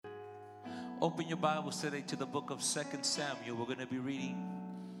Open your Bibles today to the book of 2 Samuel. We're going to be reading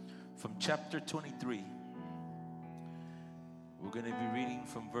from chapter 23. We're going to be reading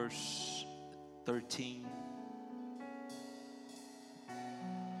from verse 13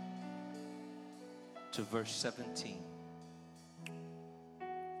 to verse 17.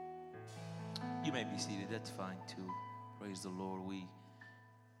 You may be seated. That's fine too. Praise the Lord. We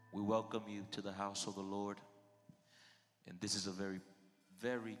welcome you to the house of the Lord. And this is a very,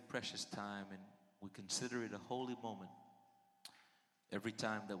 very precious time, and we consider it a holy moment every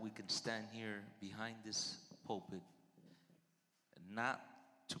time that we can stand here behind this pulpit and not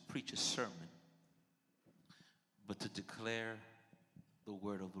to preach a sermon, but to declare the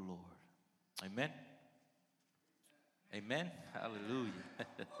word of the Lord. Amen. Amen. Hallelujah.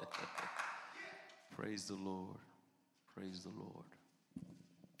 Praise the Lord. Praise the Lord.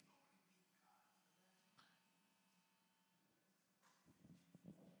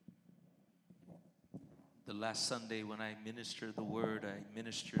 The last Sunday when I ministered the word, I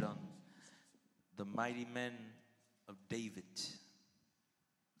ministered on the mighty men of David.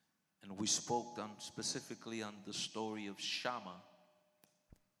 And we spoke specifically on the story of Shammah,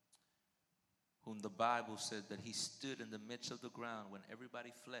 whom the Bible said that he stood in the midst of the ground when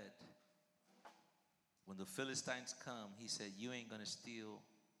everybody fled. When the Philistines come, he said, "You ain't going to steal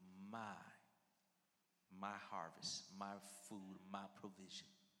my harvest, my food, my provision."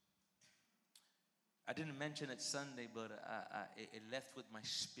 I didn't mention it Sunday, but it left with my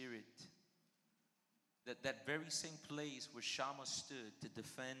spirit that very same place where Shammah stood to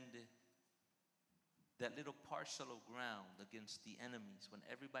defend that little parcel of ground against the enemies. When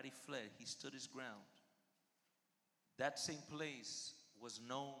everybody fled, he stood his ground. That same place was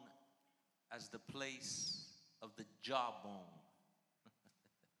known as the place of the jawbone.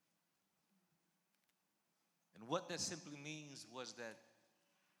 And what that simply means was that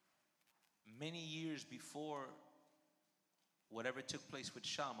many years before whatever took place with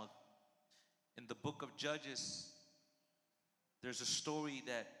Shammah, in the book of Judges, there's a story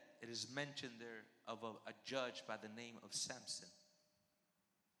that it is mentioned there of a judge by the name of Samson.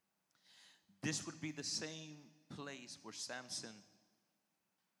 This would be the same place where Samson,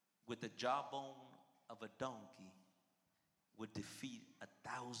 with the jawbone of a donkey, would defeat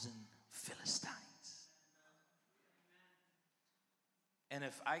 1,000 Philistines. And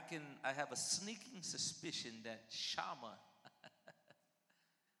if I have a sneaking suspicion that Shammah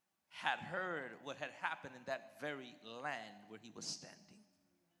had heard what had happened in that very land where he was standing.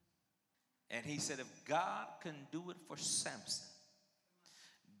 And he said, if God can do it for Samson,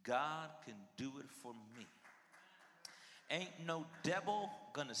 God can do it for me. Ain't no devil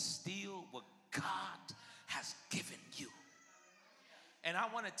gonna steal what God has given you. And I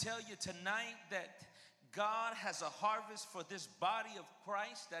want to tell you tonight that God has a harvest for this body of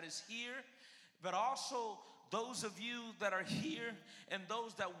Christ that is here, but also those of you that are here and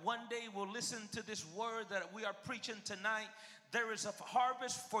those that one day will listen to this word that we are preaching tonight. There is a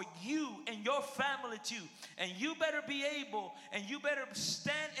harvest for you and your family too. And you better be able, and you better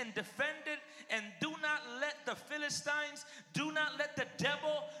stand and defend it. And do not let the Philistines, do not let the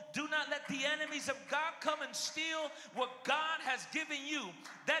devil, do not let the enemies of God come and steal what God has given you.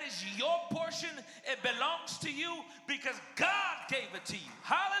 That is your portion. It belongs to you because God gave it to you.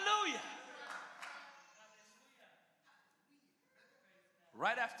 Hallelujah.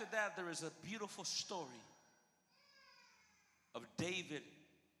 Right after that, there is a beautiful story of David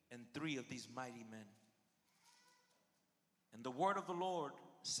and 3 of these mighty men. And the word of the Lord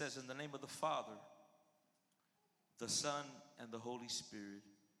says, in the name of the Father, the Son, and the Holy Spirit,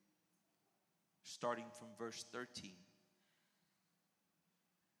 starting from verse 13.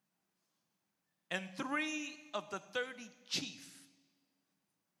 And 3 of the 30 chief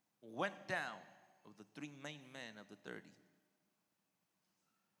went down, of the 3 main men of the 30.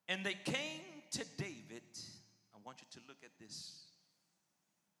 And they came to David. I want you to look at this.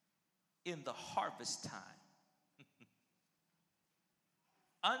 In the harvest time.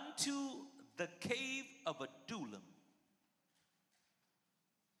 Unto the cave of Adullam.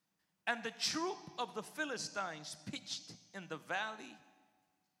 And the troop of the Philistines pitched in the valley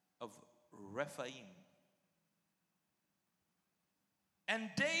of Rephaim. And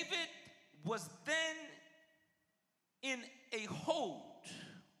David was then in a hold.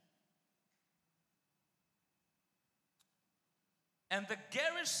 And the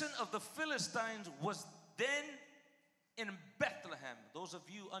garrison of the Philistines was then in Bethlehem. Those of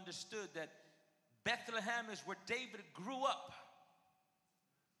you understood that Bethlehem is where David grew up.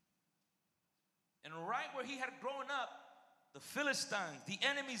 And right where he had grown up, the Philistines, the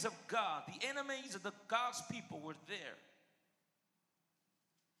enemies of God, the enemies of God's people were there.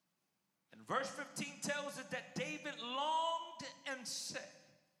 And Verse 15 tells us that David longed and said,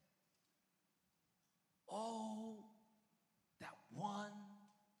 "Oh, that one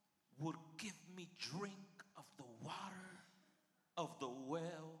would give me drink of the water of the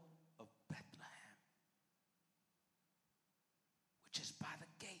well of Bethlehem, which is by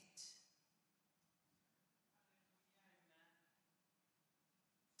the gate."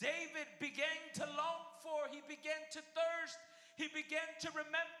 David began to long for, he began to thirst, he began to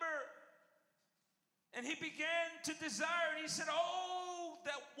remember, and he began to desire. He said, "Oh,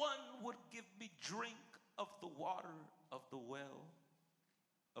 that one would give me drink of the water of the well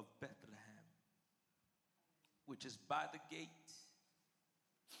of Bethlehem, which is by the gate."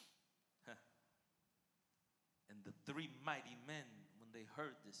 And the three mighty men, when they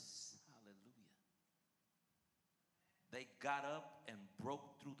heard this, hallelujah, they got up and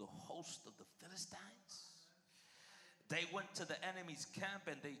broke through the host of the Philistines. They went to the enemy's camp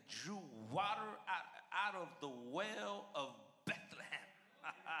and they drew water out of the well of Bethlehem.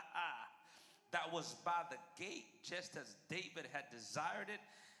 That was by the gate, just as David had desired it.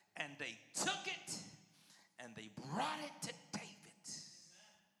 And they took it and they brought it to David.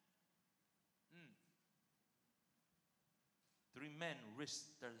 Three men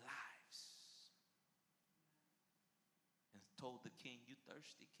risked their lives and told the king, "You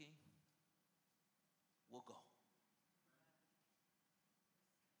thirsty, king? We'll go."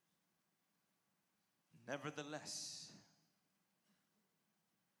 Nevertheless,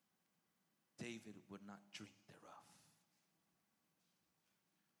 David would not drink thereof,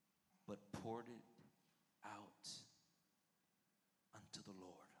 but poured it out unto the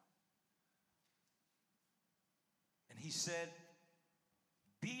Lord. And he said,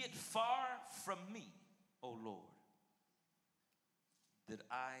 "Be it far from me, O Lord, that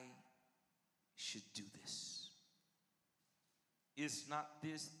I should do this. Is not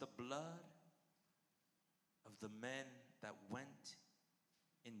this the blood of the men that went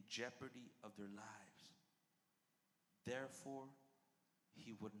in jeopardy of their lives?" Therefore,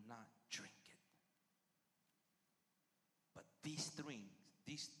 he would not drink it. But these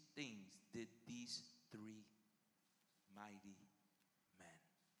things did these three mighty men.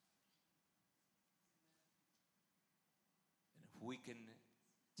 And if we can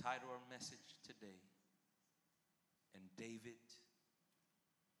title our message today, "And David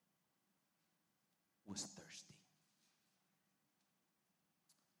was thirsty."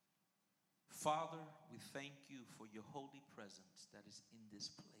 Father, we thank you for your holy presence that is in this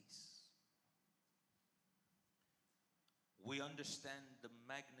place. We understand the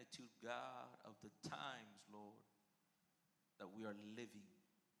magnitude, God, of the times, Lord, that we are living.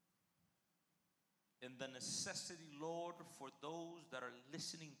 And the necessity, Lord, for those that are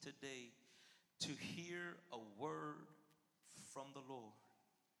listening today to hear a word from the Lord.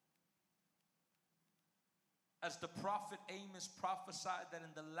 As the prophet Amos prophesied that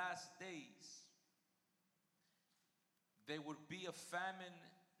in the last days there would be a famine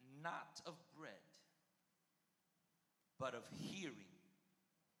not of bread, but of hearing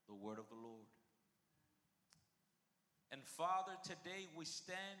the word of the Lord. And Father, today we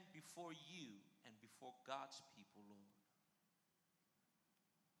stand before you and before God's people, Lord.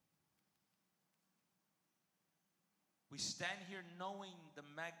 We stand here knowing the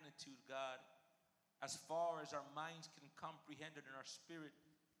magnitude, God, as far as our minds can comprehend it in our spirit,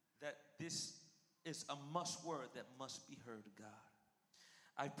 that this is a must word that must be heard, God.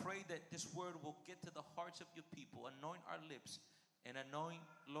 I pray that this word will get to the hearts of your people. Anoint our lips and anoint,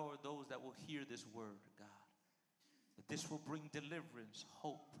 Lord, those that will hear this word, God. That this will bring deliverance,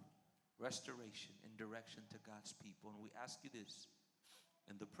 hope, restoration, and direction to God's people. And we ask you this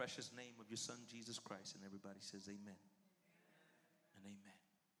in the precious name of your Son, Jesus Christ. And everybody says amen. And amen.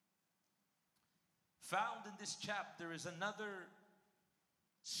 Found in this chapter is another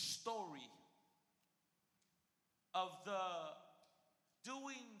story of the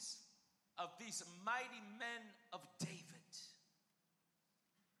doings of these mighty men of David.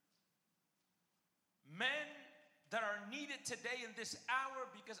 Men that are needed today in this hour,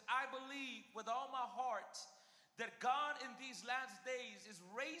 because I believe with all my heart that God in these last days is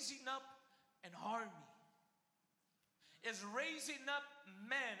raising up an army, is raising up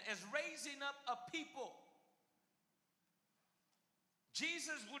men, is raising up a people.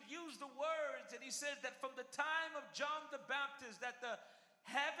 Jesus would use the words, and he says that from the time of John the Baptist, that the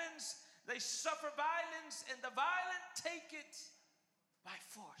heavens, they suffer violence, and the violent take it by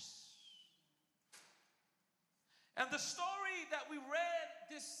force. And the story that we read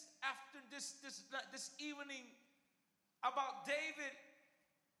this evening about David,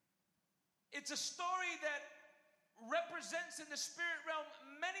 it's a story that represents in the spirit realm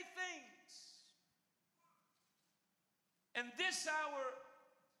many things. And this hour,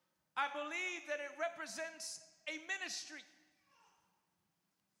 I believe that it represents a ministry,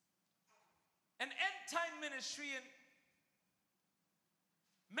 an end-time ministry. And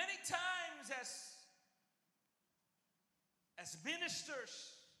many times as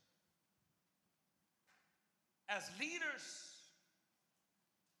ministers, as leaders,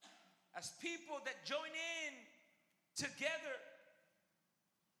 as people that join in together,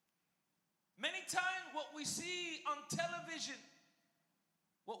 many times what we see on television,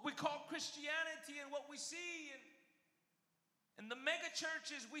 what we call Christianity, and what we see in the mega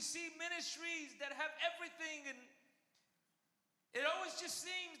churches, we see ministries that have everything, and it always just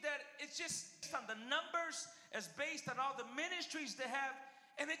seems that it's just on the numbers, as based on all the ministries they have,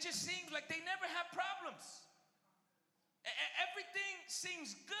 and it just seems like they never have problems. Everything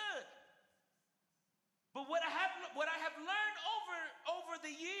seems good. But what I have learned over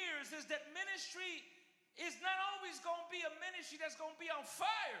the years is that ministry is not always going to be a ministry that's going to be on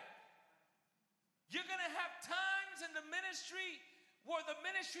fire. You're going to have times in the ministry where the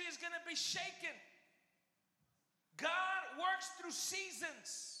ministry is going to be shaken. God works through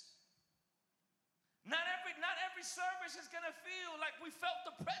seasons. Not every service is going to feel like we felt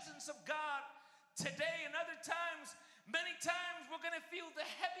the presence of God today, and other times, many times we're going to feel the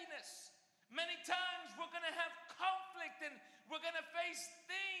heaviness. Many times we're going to have conflict, and we're going to face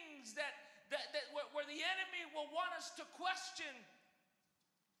things where the enemy will want us to question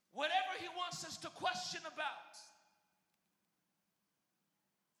whatever he wants us to question about.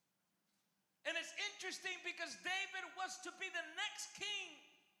 And it's interesting because David was to be the next king.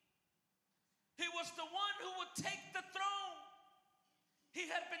 He was the one who would take the throne. He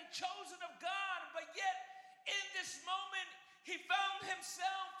had been chosen of God, but yet in this moment, he found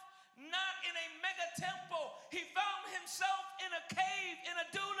himself not in a mega temple. He found himself in a cave, in a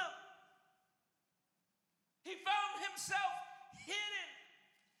dulam. He found himself hidden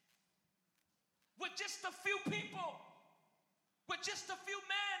with just a few people, with just a few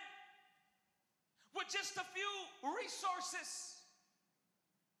men, with just a few resources.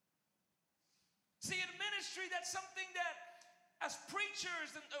 See, in ministry, that's something that as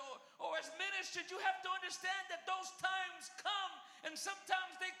preachers or as ministers, you have to understand that those times come, and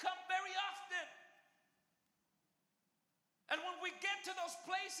sometimes they come very often. And when we get to those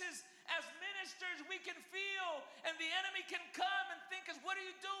places as ministers, we can feel, and the enemy can come and think, what are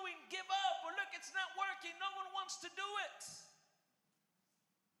you doing? Give up, or look, it's not working. No one wants to do it.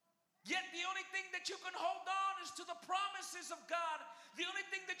 Yet the only thing that you can hold on is to the promises of God. The only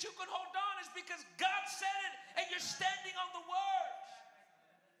thing that you can hold on is because God said it, and you're standing on the word.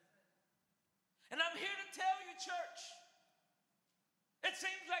 And I'm here to tell you, church, it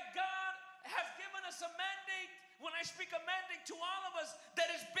seems like God has given us a mandate. When I speak a mandate to all of us, that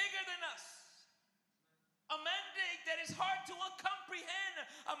is bigger than us. A mandate that is hard to comprehend.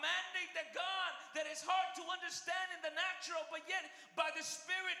 A mandate that is hard to understand in the natural, but yet by the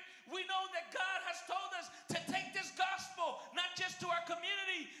Spirit, we know that God has told us to take this gospel, not just to our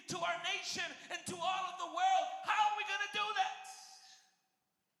community, to our nation, and to all of the world. How are we going to do that?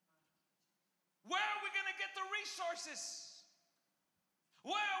 Where are we going to get the resources?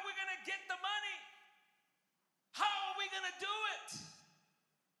 Where are we going to get the money? How are we going to do it?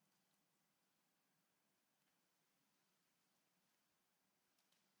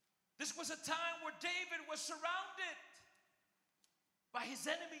 This was a time where David was surrounded by his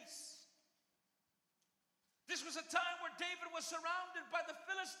enemies. This was a time where David was surrounded by the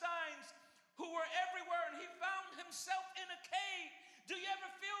Philistines who were everywhere, and he found himself in a cave. Do you ever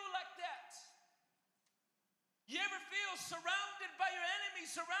feel like that? You ever feel surrounded by your enemies,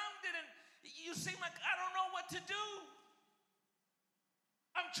 surrounded, and you seem like, I don't know what to do.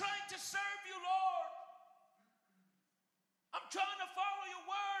 I'm trying to serve you, Lord. I'm trying to follow your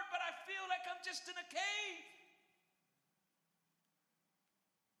word, but I feel like I'm just in a cave.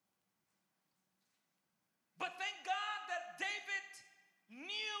 But thank God that David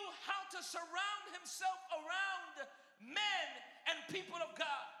knew how to surround himself around men and people of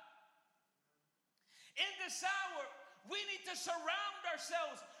God. In this hour, we need to surround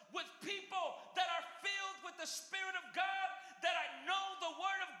ourselves with people that are filled with the Spirit of God, that I know the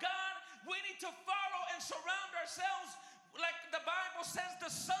Word of God. We need to follow and surround ourselves like the Bible says, the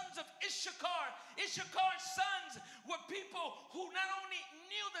sons of Issachar. Issachar's sons were people who not only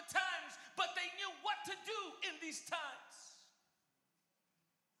knew the times, but they knew what to do in these times.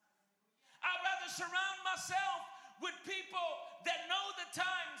 I'd rather surround myself with people that know the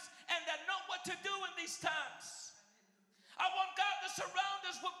times and that know what to do in these times. I want God to surround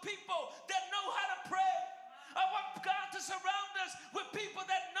us with people that know how to pray. I want God to surround us with people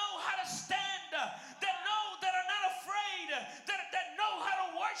that know how to stand, that know that are not afraid,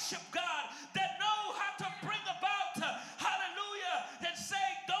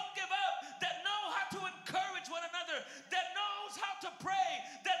 pray,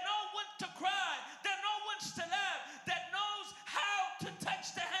 that know when to cry, that know when to laugh, that knows how to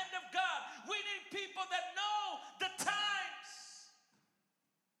touch the hand of God. We need people that know the times.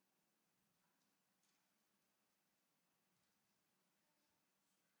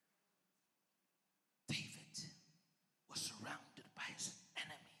 David was surrounded by his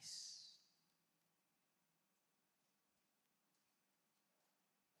enemies.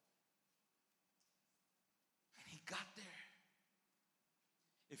 And he got there.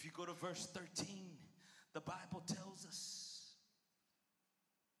 If you go to verse 13, the Bible tells us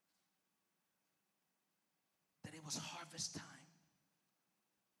that it was harvest time.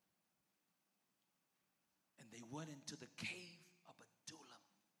 And they went into the cave of Adullam.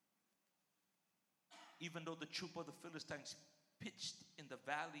 Even though the troop of the Philistines pitched in the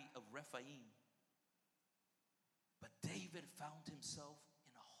valley of Rephaim, but David found himself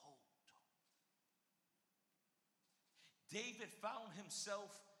in a hold. David found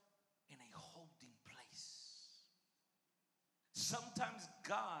himself in a holding place. Sometimes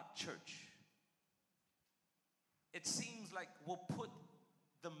God, church, it seems like we'll put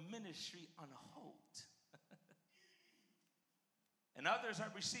the ministry on hold. And others are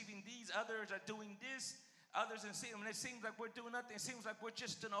receiving these, others are doing this, others and see, I mean, it seems like we're doing nothing. It seems like we're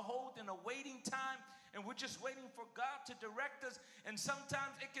just in a hold, in a waiting time, and we're just waiting for God to direct us. And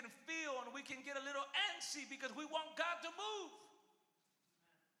sometimes it can feel, and we can get a little antsy because we want God to move.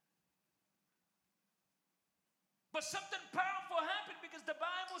 But something powerful happened, because the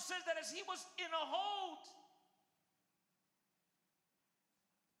Bible says that as he was in a hold,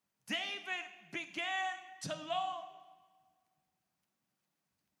 David began to long.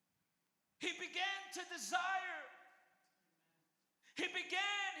 He began to desire. He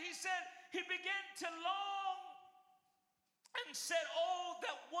began to long and said, oh,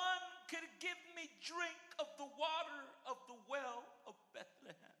 that one could give me drink of the water of the well of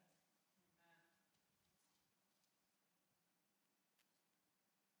Bethlehem.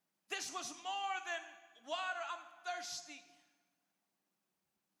 This was more than water, I'm thirsty.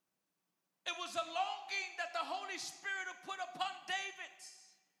 It was a longing that the Holy Spirit had put upon David.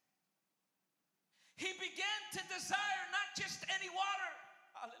 He began to desire not just any water.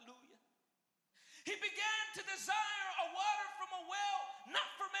 Hallelujah. He began to desire a water from a well, not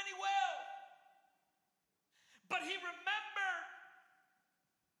from any well. But he remembered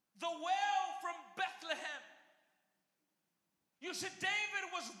the well from Bethlehem. You see, David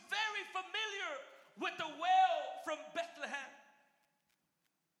was very familiar with the well from Bethlehem.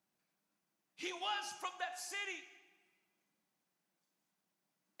 He was from that city.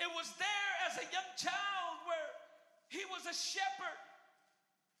 It was there as a young child where he was a shepherd.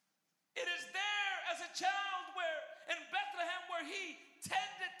 It is there as a child where in Bethlehem where he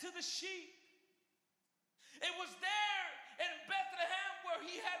tended to the sheep. It was there in Bethlehem where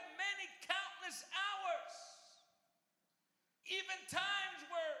he had many countless hours. Even times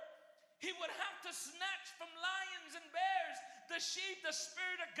where he would have to snatch from lions and bears the sheep. The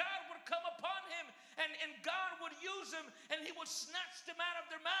Spirit of God would come upon him, and God would use him, and he would snatch them out of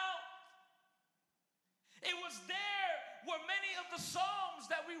their mouth. It was there where many of the Psalms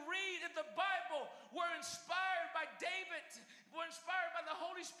that we read in the Bible were inspired by David, were inspired by the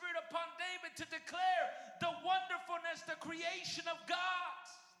Holy Spirit upon David to declare the wonderfulness, the creation of God.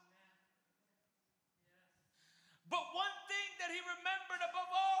 But one thing that he remembered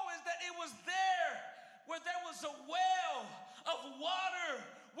above all is that it was there where there was a well of water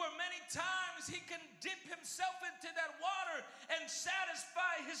where many times he can dip himself into that water and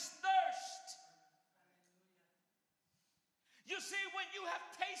satisfy his thirst. You see, when you have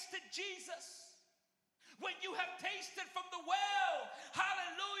tasted Jesus, when you have tasted from the well,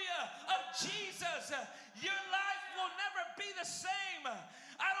 hallelujah, of Jesus, your life will never be the same.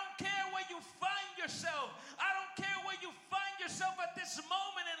 I don't care where you find yourself. I don't care where you find yourself at this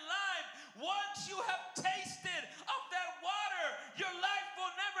moment in life. Once you have tasted of that water, your life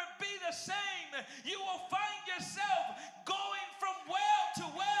will never be the same. You will find yourself going from well to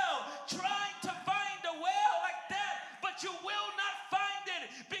well, trying to find a well like that, but you will not find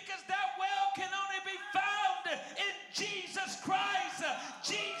it, because that well can only be found in Jesus Christ.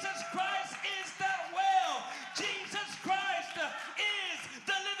 Jesus Christ is that well. Jesus Christ is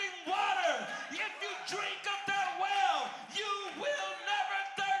the living water. If you drink of that well, you will never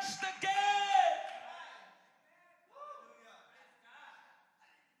thirst again.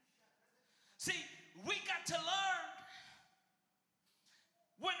 See, we got to learn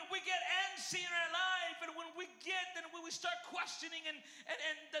when we get antsy in our life, and when we get, then when we start questioning and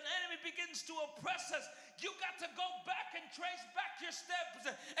the enemy begins to oppress us, you got to go back and trace back your steps.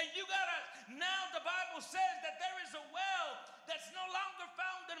 And you got to, now the Bible says that there is a well that's no longer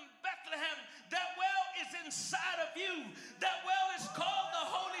found in Bethlehem. That well is inside of you. That well is called the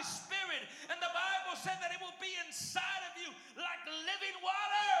Holy Spirit. And the Bible said that it will be inside of you like living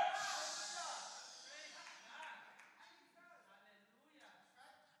water.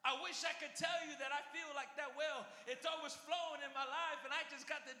 I wish I could tell you that I feel like that well, it's always flowing in my life and I just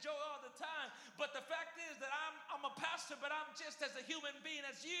got the joy all the time. But the fact is that I'm a pastor, but I'm just as a human being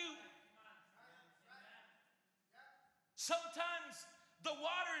as you. Sometimes the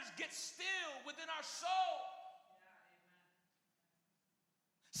waters get still within our soul.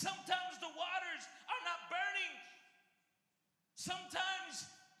 Sometimes the waters are not burning. Sometimes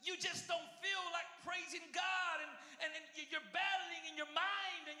you just don't feel like praising God, and you're battling in your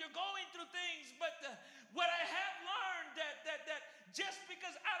mind and you're going through things. But what I have learned that just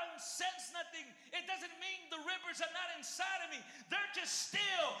because I don't sense nothing, it doesn't mean the rivers are not inside of me. They're just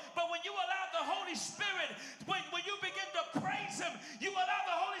still. But when you allow the Holy Spirit, when you begin to praise Him, you allow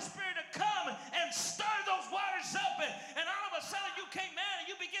the Holy Spirit to come and stir those waters up, and all of a sudden you came in and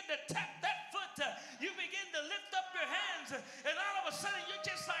you begin to tap that foot, you begin to lift up your hands, and all of a sudden you're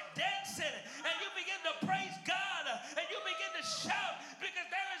just like dancing, and you begin to praise God, and you begin to shout because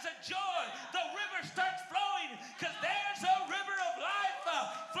there is a joy. The river starts flowing because there's a river of life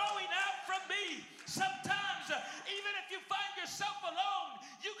flowing out from me. Sometimes, even if you find yourself alone,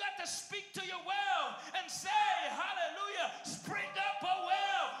 you got to speak to your well and say, hallelujah, spring up a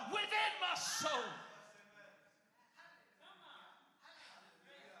well within my soul.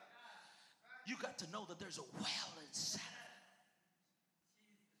 You got to know that there's a well inside of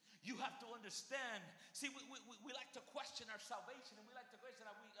you. You have to understand. See, we like to question our salvation, and we like to question,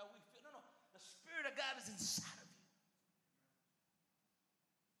 are we no. The Spirit of God is inside of you.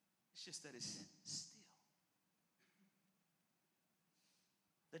 It's just that it's still.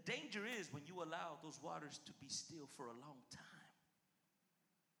 The danger is when you allow those waters to be still for a long time.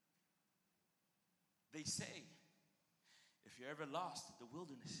 They say, if you're ever lost in the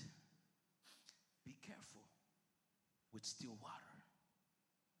wilderness, be careful with still water.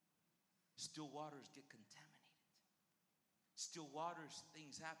 Still waters get contaminated. Still waters,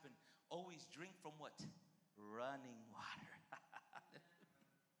 things happen. Always drink from what? Running water.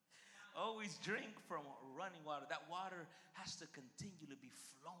 Always drink from running water. That water has to continually be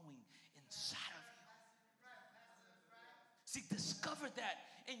flowing inside of you. See, discover that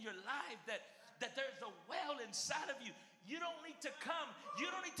in your life, that there's a well inside of you. You don't need to come. You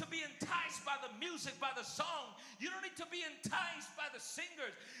don't need to be enticed by the music, by the song. You don't need to be enticed by the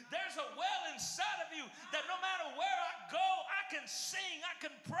singers. There's a well inside of you that no matter where I go, I can sing, I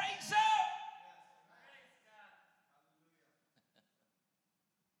can praise Him.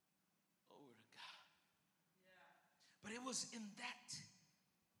 Glory to God. But it was in that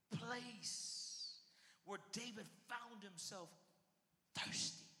place where David found himself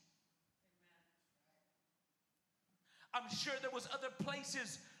thirsty. I'm sure there was other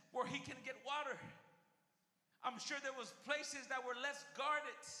places where he can get water. I'm sure there was places that were less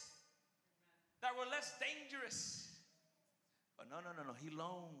guarded, that were less dangerous. But no. He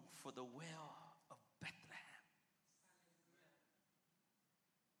longed for the well of Bethlehem.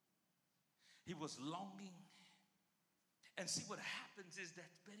 He was longing. And see, what happens is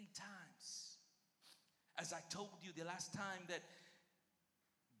that many times, as I told you the last time, that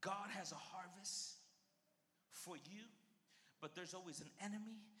God has a harvest for you. But there's always an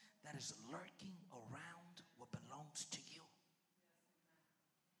enemy that is lurking around what belongs to you.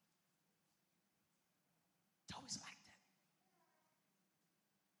 It's always like that.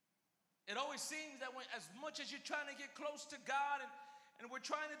 It always seems that when, as much as you're trying to get close to God and we're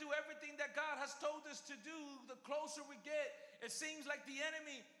trying to do everything that God has told us to do, the closer we get, it seems like the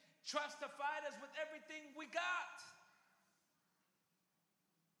enemy tries to fight us with everything we got.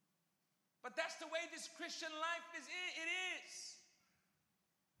 But that's the way this Christian life is. It is.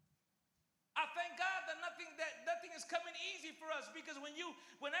 I thank God that nothing is coming easy for us, because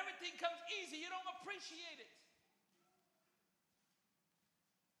when everything comes easy, you don't appreciate it.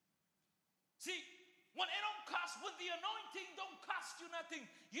 See, when the anointing don't cost you nothing,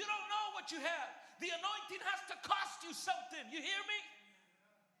 you don't know what you have. The anointing has to cost you something. You hear me?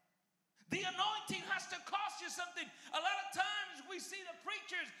 The anointing has to cost you something. A lot of times we see the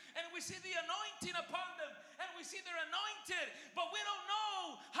preachers and we see the anointing upon them and we see they're anointed, but we don't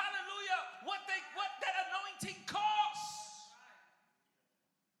know, hallelujah, what that anointing costs.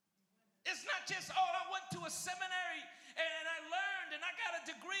 It's not just, I went to a seminary and I learned and I got a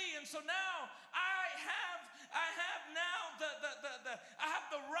degree, and so now I have now I have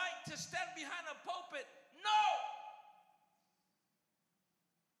the right to stand behind a pulpit. No.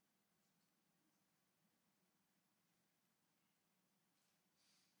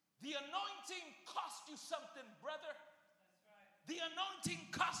 The anointing cost you something, brother. That's right. The anointing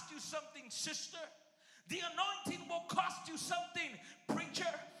cost you something, sister. The anointing will cost you something,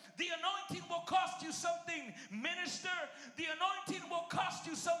 preacher. The anointing will cost you something, minister. The anointing will cost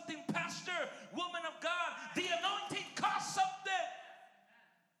you something, pastor, woman of God. The anointing costs something.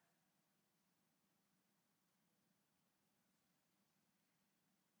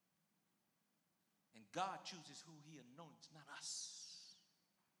 And God chooses who he anoints, not us.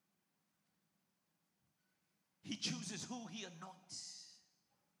 He chooses who he anoints.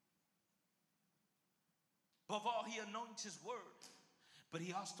 Above all, he anoints his word. But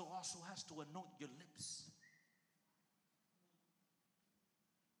he also has to anoint your lips.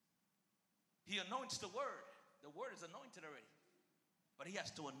 He anoints the word. The word is anointed already. But he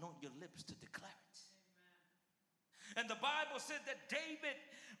has to anoint your lips to declare it. Amen. And the Bible said that David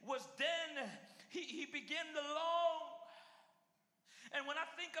was then, he began the long. And when I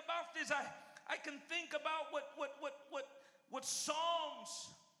think about this, I can think about what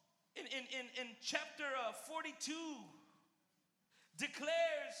Psalms in chapter 42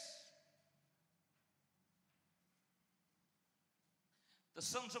 declares. The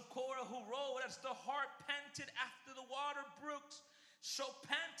sons of Korah who rowed as the hart panted after the water brooks, so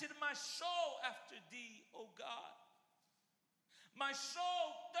panted my soul after thee, O God. My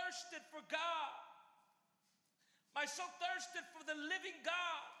soul thirsted for God. My soul thirsted for the living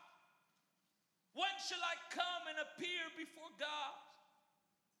God. When shall I come and appear before God?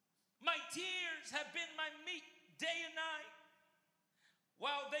 My tears have been my meat day and night,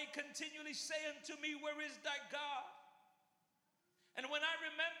 while they continually say unto me, where is thy God? And when I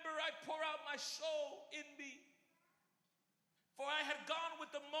remember, I pour out my soul in me. For I had gone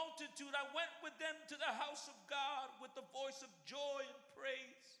with the multitude. I went with them to the house of God with the voice of joy and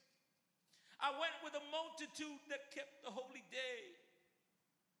praise. I went with a multitude that kept the holy day.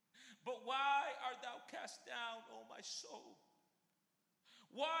 But why art thou cast down, O my soul?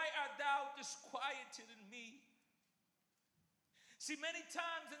 Why art thou disquieted in me? See, many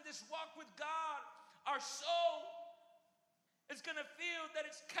times in this walk with God, our soul is going to feel that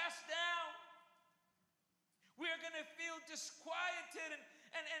it's cast down. We are going to feel disquieted.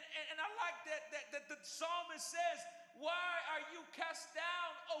 And I like that the psalmist says, why are you cast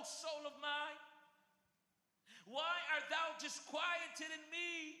down, O soul of mine? Why art thou disquieted in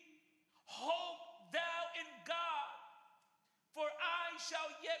me? Hope thou in God, for I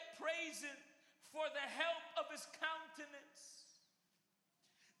shall yet praise him for the help of his countenance.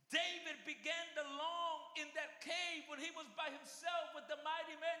 David began to long in that cave when he was by himself with the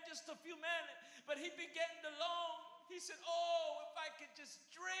mighty men, just a few men. But he began to long. He said, oh, if I could just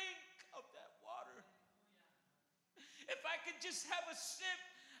drink of that water. If I could just have a sip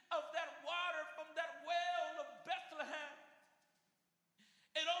of that water from that well of Bethlehem.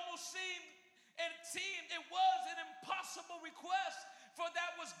 It almost seemed, it was an impossible request, for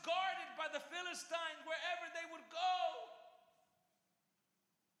that was guarded by the Philistines wherever they would go.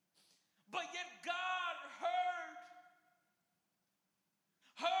 But yet God heard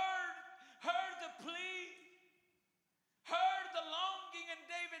the plea, heard the longing in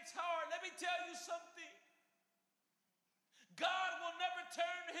David's heart. Let me tell you something. God will never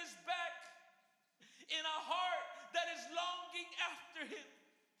turn his back in a heart that is longing after him.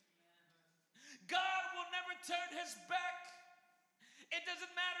 God will never turn his back. It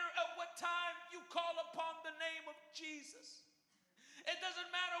doesn't matter at what time you call upon the name of Jesus. It doesn't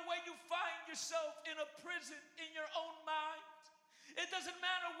matter where you find yourself in a prison in your own mind. It doesn't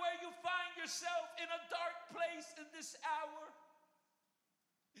matter where you find yourself in a dark place in this hour.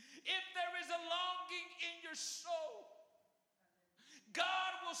 If there is a longing in your soul,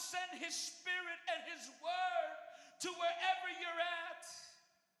 God will send his spirit and his word to wherever you're at.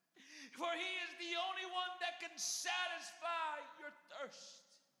 For he is the only one that can satisfy your thirst.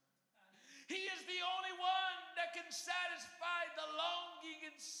 He is the only one that can satisfy the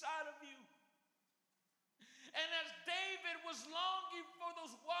longing inside of you. And as David was longing for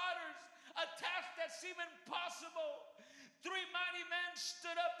those waters, a task that seemed impossible, three mighty men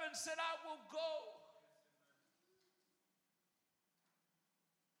stood up and said, I will go.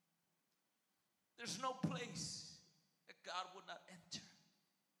 There's no place that God will not enter.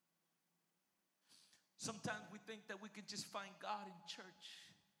 Sometimes we think that we can just find God in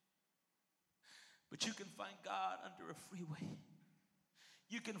church. But you can find God under a freeway.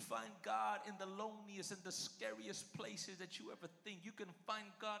 You can find God in the loneliest and the scariest places that you ever think. You can find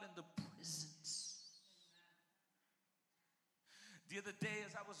God in the prisons.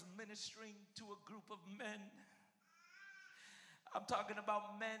 was ministering to a group of men. I'm talking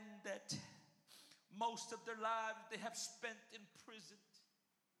about men that most of their lives they have spent in prison.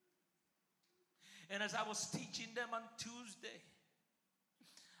 And as I was teaching them on Tuesday,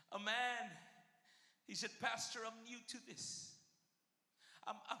 a man, he said, Pastor, I'm new to this.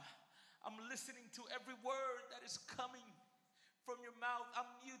 I'm listening to every word that is coming from your mouth.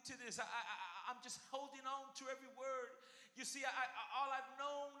 I'm new to this. I'm just holding on to every word. You see, all I've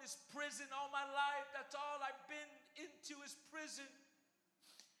known is prison all my life. That's all I've been into is prison.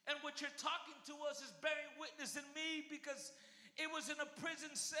 And what you're talking to us is bearing witness in me, because it was in a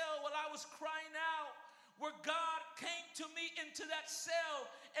prison cell while I was crying out where God came to me into that cell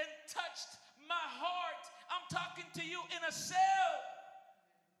and touched my heart. I'm talking to you in a cell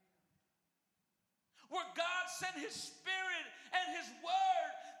where God sent his spirit and his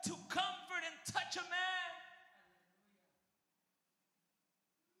word to comfort and touch a man.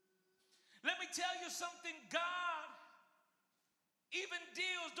 Let me tell you something. God even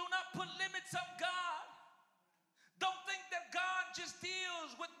deals. Do not put limits on God. Don't think that God just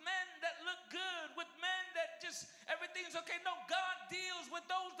deals with men that look good, with men that just everything's okay. No, God deals with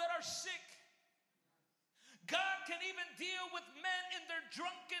those that are sick. God can even deal with men in their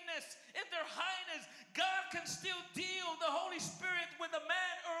drunkenness, in their highness. God can still deal, the Holy Spirit, with a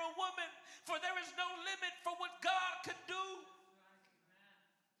man or a woman, for there is no limit for what God can do.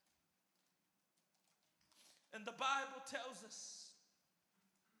 And the Bible tells us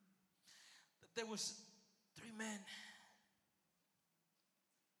that there was 3 men.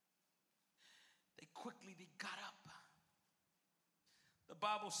 They got up. The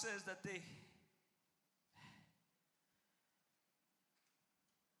Bible says that the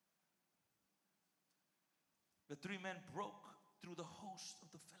 3 men broke through the host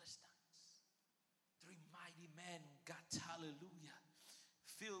of the Philistines. 3 mighty men got, hallelujah,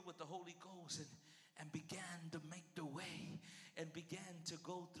 filled with the Holy Ghost and began to make the way and began to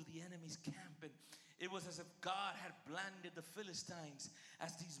go through the enemy's camp. And it was as if God had blinded the Philistines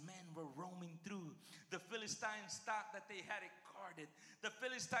as these men were roaming through. The Philistines thought that they had it guarded. The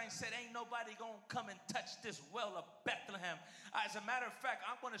Philistines said, ain't nobody gonna come and touch this well of Bethlehem. As a matter of fact,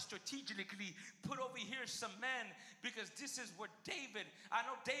 I'm gonna strategically put over here some men, because this is where David, I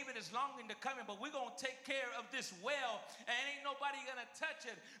know David is longing to come in, but we're gonna take care of this well and ain't nobody gonna touch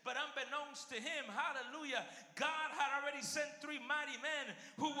it. But unbeknownst to him, hallelujah, God had already sent 3 mighty men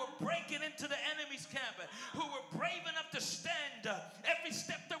who were breaking into the enemy's camp, who were brave enough to stand. Every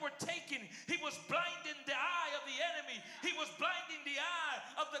step they were taking, he was blinding the eye of the enemy. He was blinding the eye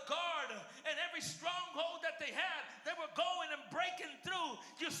of the guard, and every stronghold that they had, they were going and breaking through.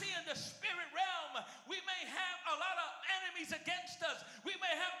 You see, in the spirit realm, we may have a lot of enemies against us. We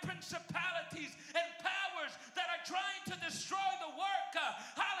may have principalities and powers that are trying to destroy the work,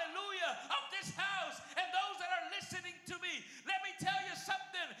 hallelujah, of this house and those that are listening to me. Let me tell you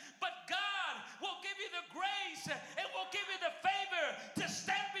something, but God will give you the grace and will give you the favor to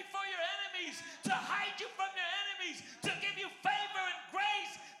stand before your enemies, to hide you from your enemies, to give you favor and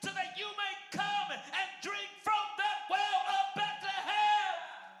grace so that you may come and drink from that well of Bethlehem.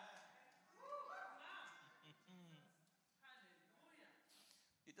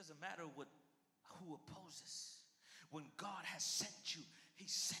 It doesn't matter who opposes. When God has sent you, he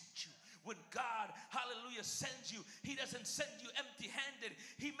sent you. When God, hallelujah, sends you, he doesn't send you empty-handed.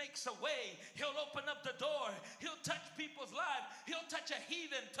 He makes a way. He'll open up the door. He'll touch people's lives. He'll touch a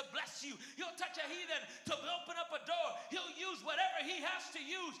heathen to bless you. He'll touch a heathen to open up a door. He'll use whatever he has to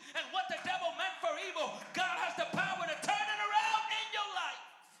use. And what the devil meant for evil, God has the power to turn it around in your life.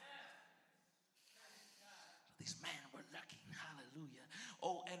 These men were looking, hallelujah.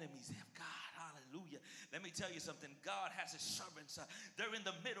 Oh, enemies of God, hallelujah. Let me tell you something. God has his servants. They're in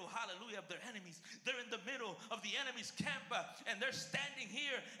the middle, hallelujah, of their enemies. They're in the middle of the enemy's camp, and they're standing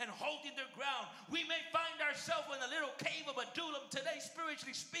here and holding their ground. We may find ourselves in a little cave of Adullam today,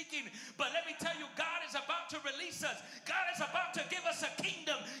 spiritually speaking, but let me tell you, God is about to release us. God is about to give us a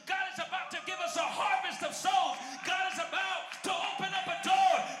kingdom. God is about to give us a harvest of souls. God is about to open up a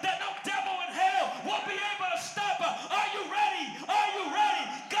door that no devil in hell will be able to stop. Are you ready? Are you ready?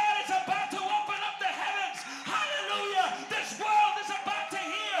 God is about to open up the heavens. Hallelujah. This world is about to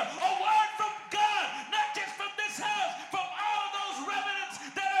hear a word from God, not just from this house, from all those remnants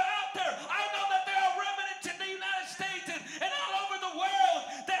that are out there. I know that there are remnants in the United States and all over the world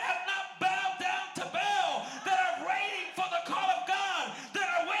that have not bowed down to Baal, that are waiting for the call of God, that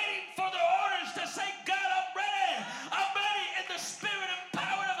are waiting for the orders to say, God, I'm ready. I'm ready in the spirit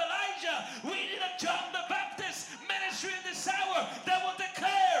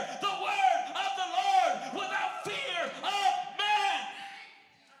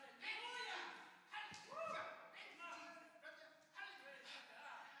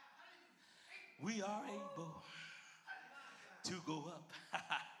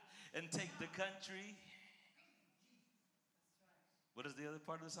and take the country. What does the other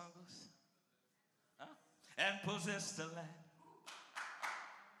part of the song goes? Huh? And possess the land.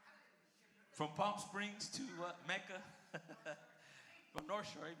 From Palm Springs to Mecca. From North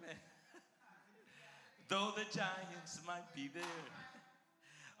Shore, amen. Though the giants might be there,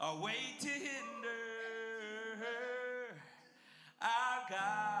 a way to hinder, our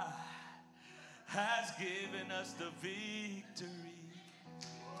God has given us the victory.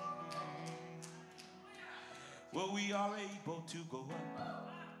 Well, we are able to go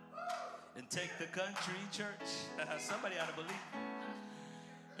up and take the country, church. Somebody ought to believe.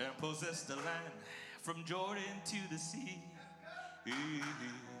 And possess the land from Jordan to the sea.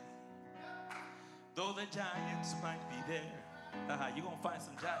 Though the giants might be there, you're going to find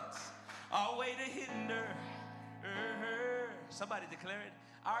some giants. Our way to hinder. Somebody declare it.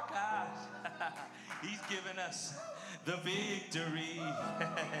 Our God, He's given us the victory.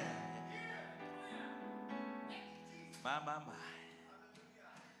 My.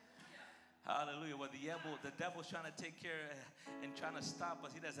 Hallelujah. Well, the devil's trying to take care and trying to stop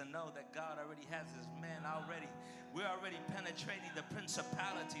us. He doesn't know that God already has his man already. We're already penetrating the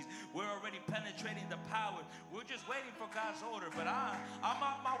principalities. We're already penetrating the power. We're just waiting for God's order. But I'm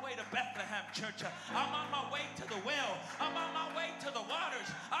on my way to Bethlehem, church. I'm on my way to the well. I'm on my way to the waters.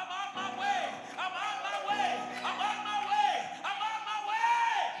 I'm on my way. I'm on my way. I'm on my way. I'm on my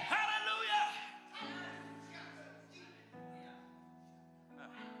way. Hallelujah.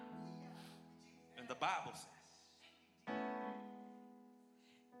 And the Bible says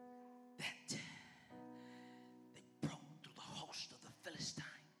that they broke through the host of the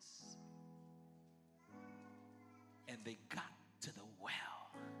Philistines and they got to the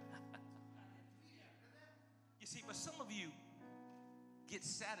well. You see, but some of you get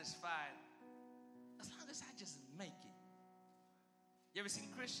satisfied as long as I just make it. You ever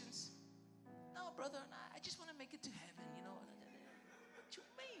seen Christians? No, brother, I just want to make it to heaven, you know. What you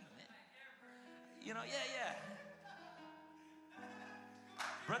mean, man? You know, yeah.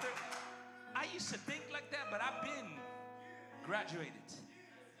 Brother, I used to think like that, but I've been graduated.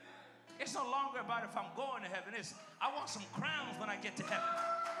 It's no longer about if I'm going to heaven. It's I want some crowns when I get to heaven.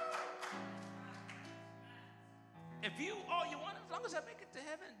 If all you want, as long as I make it to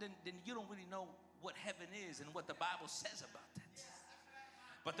heaven, then you don't really know what heaven is and what the Bible says about that.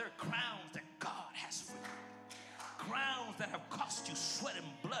 But there are crowns that God has for you. Crowns that have cost you sweat and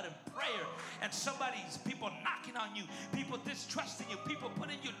blood and prayer, and people knocking on you, people distrusting you, people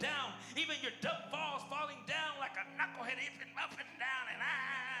putting you down, even your dumb balls falling down like a knucklehead, up and down,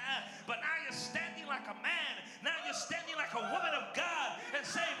 but now you're standing like a man, now you're standing like a woman of God and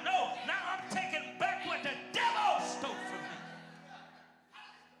saying, no, now I'm taking back what the devil stole from me.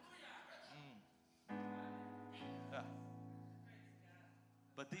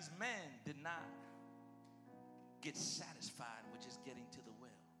 But these men did not get satisfied with just getting to the well.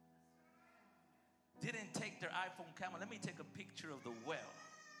 Didn't take their iPhone camera. Let me take a picture of the well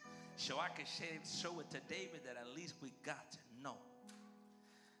so I can show it to David that at least we got to know.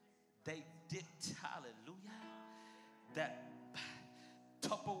 They dipped, hallelujah, that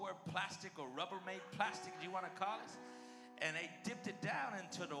Tupperware plastic or Rubbermaid plastic, do you want to call it? And they dipped it down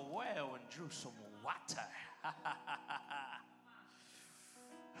into the well and drew some water.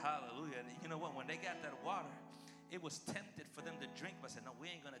 Hallelujah. And you know what? When they got that water, it was tempted for them to drink, but said, no, we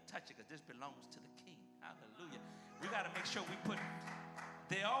ain't going to touch it because this belongs to the king. Hallelujah. We got to make sure we put,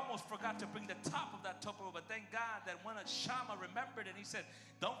 they almost forgot to bring the top of that Tupperware, but thank God that when Shammah remembered it, he said,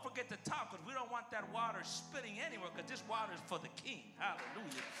 don't forget the top because we don't want that water spitting anywhere because this water is for the king.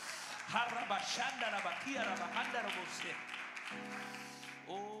 Hallelujah.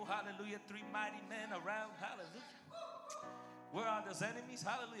 Oh, hallelujah. Three mighty men around. Hallelujah. Where are those enemies?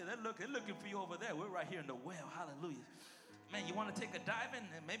 Hallelujah. They're looking for you over there. We're right here in the well. Hallelujah. Man, you want to take a dive in?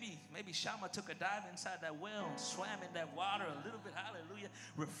 And maybe Shammah took a dive inside that well and swam in that water a little bit. Hallelujah.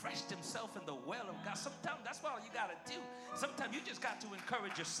 Refreshed himself in the well of God. Sometimes that's what you got to do. Sometimes you just got to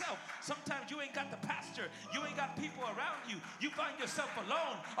encourage yourself. Sometimes you ain't got the pastor. You ain't got people around you. You find yourself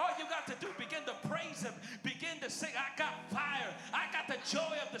alone. All you got to do, begin to praise him. Begin to sing, I got fire. I got the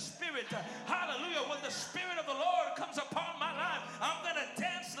joy of the Spirit. Hallelujah. When the Spirit of the Lord comes upon my life, I'm going to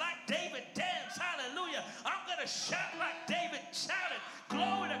dance like David danced. Hallelujah. I'm going to shout like David shouted.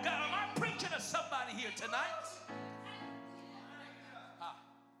 Glory to God. Am I preaching to somebody here tonight?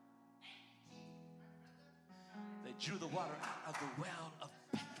 They drew the water out of the well of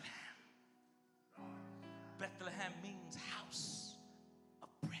Bethlehem. Bethlehem means house of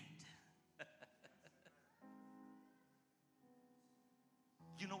bread.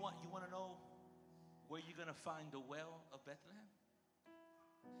 You know what? You want to know where you're going to find the well of Bethlehem?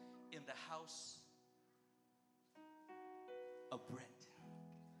 house of bread.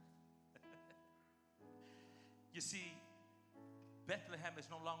 You see, Bethlehem is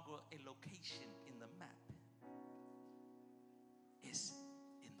no longer a location in the map. It's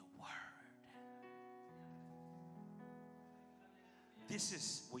in the Word. This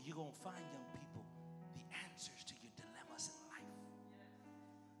is where you're going to find, young people, the answers to your dilemmas in life.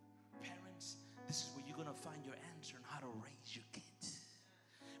 Parents, this is where you're going to find your answer on how to raise your kids.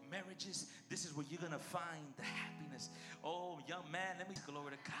 Marriages, this is where you're going to find the happiness. Oh, young man, let me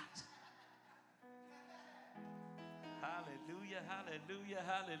glory to God. Hallelujah, hallelujah,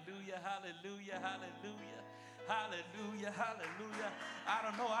 hallelujah, hallelujah, hallelujah. Hallelujah, hallelujah. I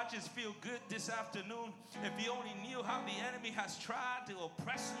don't know, I just feel good this afternoon. If you only knew how the enemy has tried to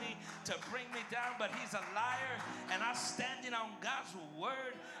oppress me, to bring me down, but he's a liar, and I'm standing on God's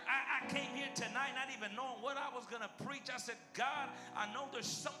word. I came here tonight not even knowing what I was going to preach. I said, God, I know there's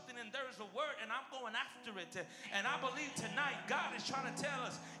something and there's a word, and I'm going after it. And I believe tonight God is trying to tell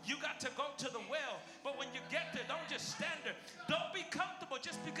us, you got to go to the well, but when you get there, don't just stand there. Don't be comfortable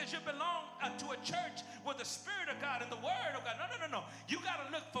just because you belong to a church with the Spirit of God and the Word of God. No, no, no, no. You got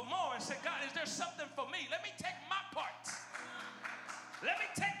to look for more and say, God, is there something for me? Let me take my part. Let me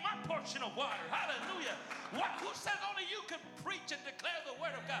take my portion of water. Hallelujah. Who says only you can preach and declare the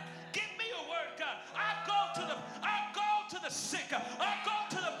word of God? Give me a word, God. I'll go to the sick. I'll go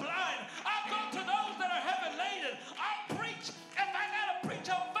to the blind. I'll go to those that are heavy laden. I'll preach. If I got to preach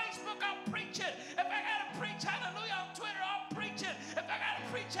on Facebook, I'll preach it. If I got to preach, hallelujah, on Twitter, I'll preach it. If I got to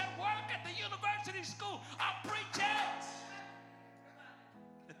preach at work, at the university, school, I'll preach it.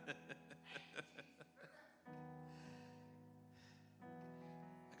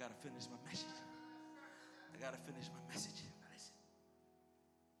 I got to finish my message. Now listen.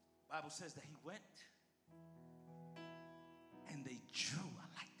 The Bible says that he went and they drew. I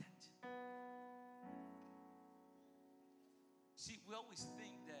like that. See, we always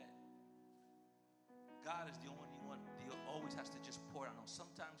think that God is the only one that always has to just pour it on.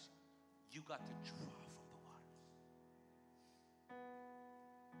 Sometimes you got to draw from the waters.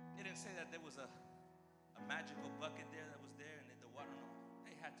 It didn't say that there was a magical bucket there that was there and then the water. No,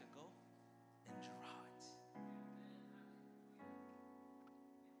 they had to go and draw it.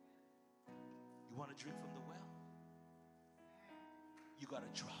 You want to drink from the well? You got to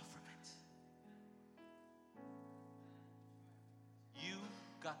draw from it. You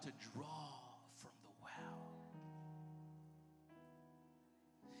got to draw from the well.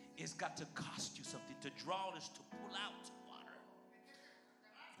 It's got to cost you something. To draw is to pull out water.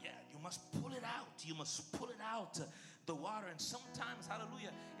 Yeah, you must pull it out. You must pull it out, the water. And sometimes,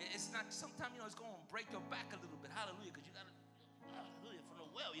 hallelujah, it's not, sometimes, it's going to break your back a little bit. Hallelujah, because you got to, hallelujah, from the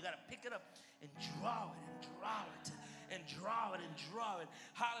well, you got to pick it up and draw it and draw it and draw it and draw it.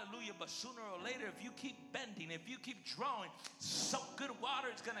 Hallelujah. But sooner or later, if you keep bending, if you keep drawing, some good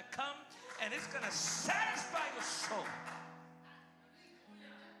water is going to come and it's going to satisfy your soul.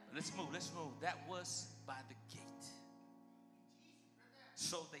 Let's move. That was by the gate.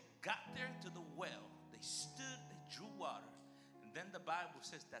 So they got there to the well. They stood, they drew water. And then the Bible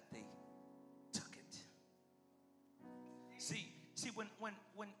says that they took it. See, when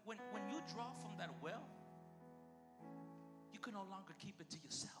you draw from that well, you can no longer keep it to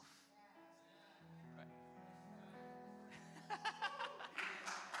yourself. Right?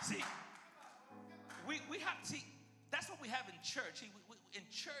 See, we have, that's what we have in church. In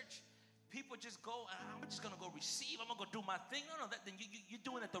church, people just go, I'm just going to go receive. I'm going to go do my thing. No, then you're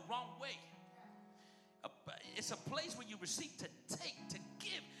doing it the wrong way. It's a place where you receive to take, to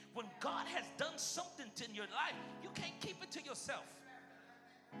give. When God has done something in your life, you can't keep it to yourself.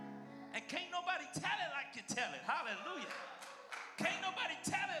 And can't nobody tell it like you tell it. Hallelujah. Can't nobody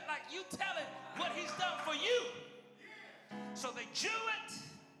tell it like you tell it what he's done for you. So they drew it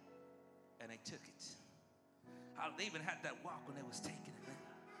and they took it. They even had that walk when they was taking it. Man.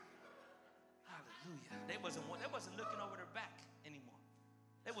 Hallelujah. They wasn't looking over their back anymore.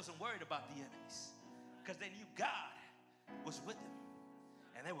 They wasn't worried about the enemies because they knew God was with them.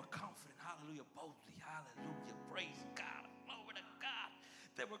 And they were confident. Hallelujah. Boldly. Hallelujah. Praise God. Glory to God.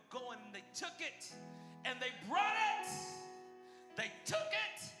 They were going and they took it and they brought it. They took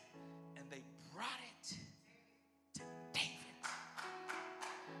it and they brought it to David.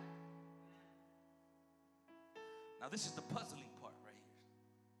 Now this is the puzzling part right here.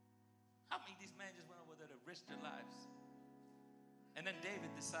 I mean, these men just went over there to risk their lives. And then David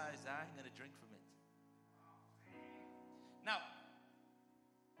decides, I ain't going to drink from it. Now,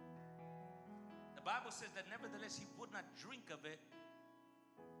 the Bible says that nevertheless he would not drink of it.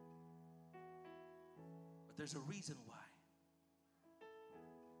 But there's a reason why.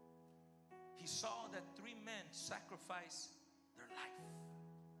 He saw that 3 men sacrifice their life.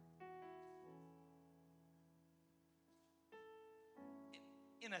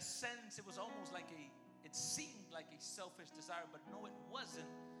 In a sense, it was almost like it seemed like a selfish desire, but no, it wasn't,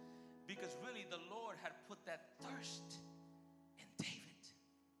 because really the Lord had put that thirst in David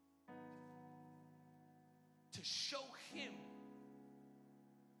to show him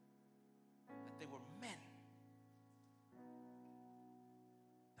that they were men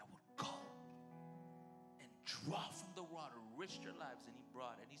that would go and draw from the water, risk their lives. And he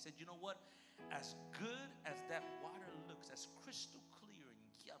brought it. And he said, you know what? As good as that water looks, as crystal clear and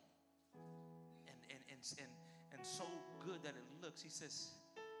yummy, and so good that it looks, he says,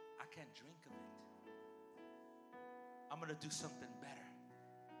 I can't drink of it. I'm going to do something better.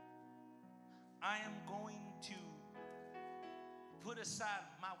 I am going to put aside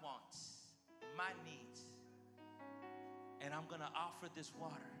my wants, my needs, and I'm going to offer this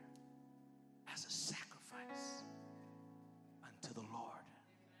water as a sacrifice unto the Lord.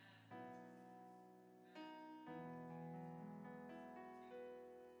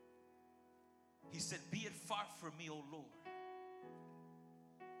 He said, be it far from me, O Lord,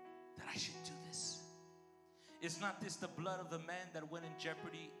 that I should do this. Is not this the blood of the man that went in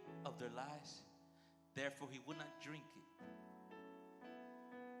jeopardy of their lives? Therefore he would not drink it.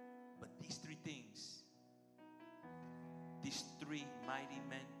 But these 3 things, these 3 mighty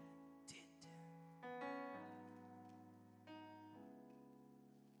men did.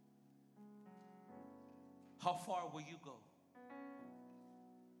 How far will you go?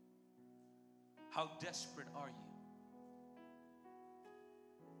 How desperate are you?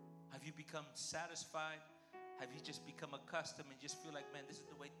 Have you become satisfied? Have you just become accustomed and just feel like, man, this is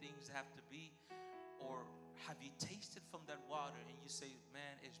the way things have to be? Or have you tasted from that water and you say,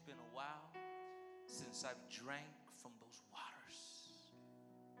 man, it's been a while since I've drank from those waters?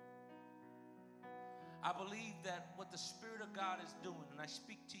 I believe that what the Spirit of God is doing, and I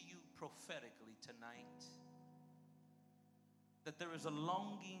speak to you prophetically tonight, that there is a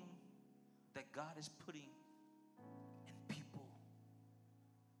longing that God is putting in people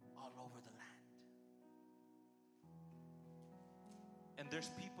all over the land. And there's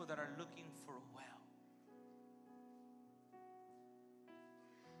people that are looking for a well.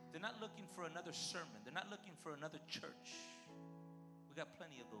 They're not looking for another sermon. They're not looking for another church. We got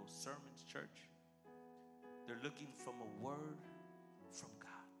plenty of those sermons, church. They're looking from a word from God.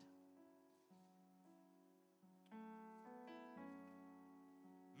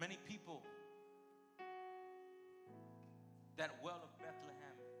 Many people, that well of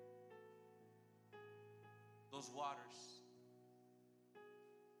Bethlehem, those waters,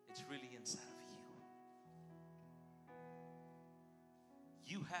 it's really inside of you.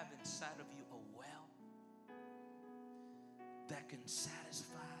 You have inside of you a well that can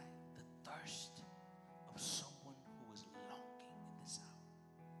satisfy the thirst of someone who is longing in this hour.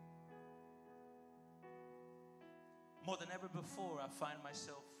 More than ever before, I find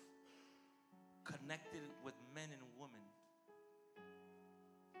myself connected with men and women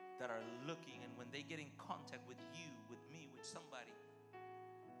that are looking, and when they get in contact with you, with me, with somebody,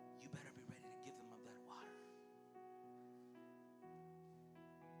 you better be ready to give them of that water.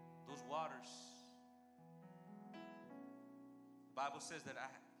 Those waters, the Bible says that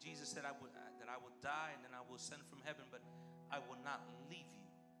Jesus said that I will die and then I will send from heaven, but I will not leave you.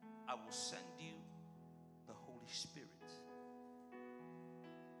 I will send you the Holy Spirit.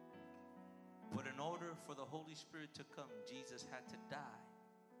 But in order for the Holy Spirit to come, Jesus had to die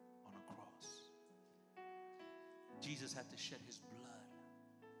on a cross. Jesus had to shed his blood.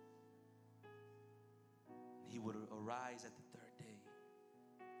 He would arise at the 3rd day.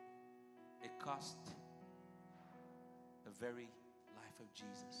 It cost the very life of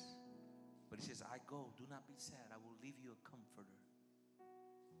Jesus. But he says, I go, do not be sad. I will leave you a comforter.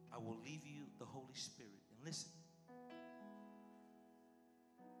 I will leave you the Holy Spirit. And listen,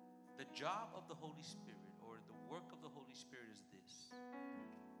 the job of the Holy Spirit, or the work of the Holy Spirit, is this.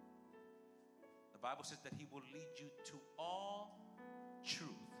 The Bible says that he will lead you to all truth.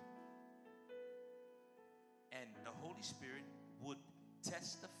 And the Holy Spirit would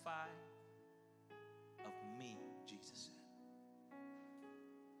testify of me, Jesus said.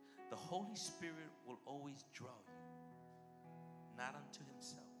 The Holy Spirit will always draw you, not unto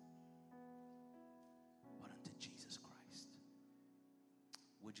himself, but unto Jesus Christ.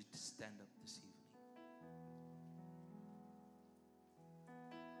 Would you stand up this evening?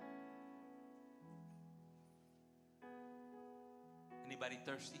 Anybody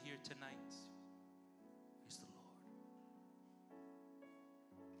thirsty here tonight? It's the Lord.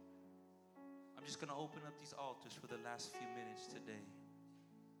 I'm just going to open up these altars for the last few minutes today.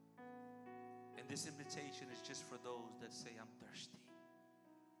 this invitation is just for those that say, I'm thirsty.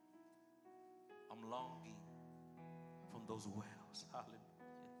 I'm longing from those wells. Hallelujah.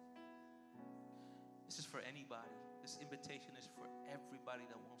 This is for anybody. This invitation is for everybody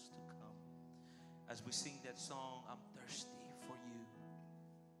that wants to come. As we sing that song, I'm thirsty for you.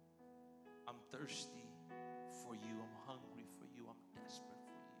 I'm thirsty for you. I'm hungry for you. I'm desperate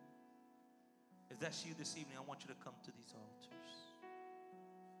for you. If that's you this evening, I want you to come to these altars.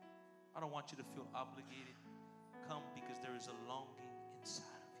 I don't want you to feel obligated. Come because there is a longing inside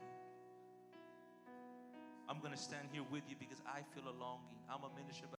of you. I'm going to stand here with you because I feel a longing. I'm a minister.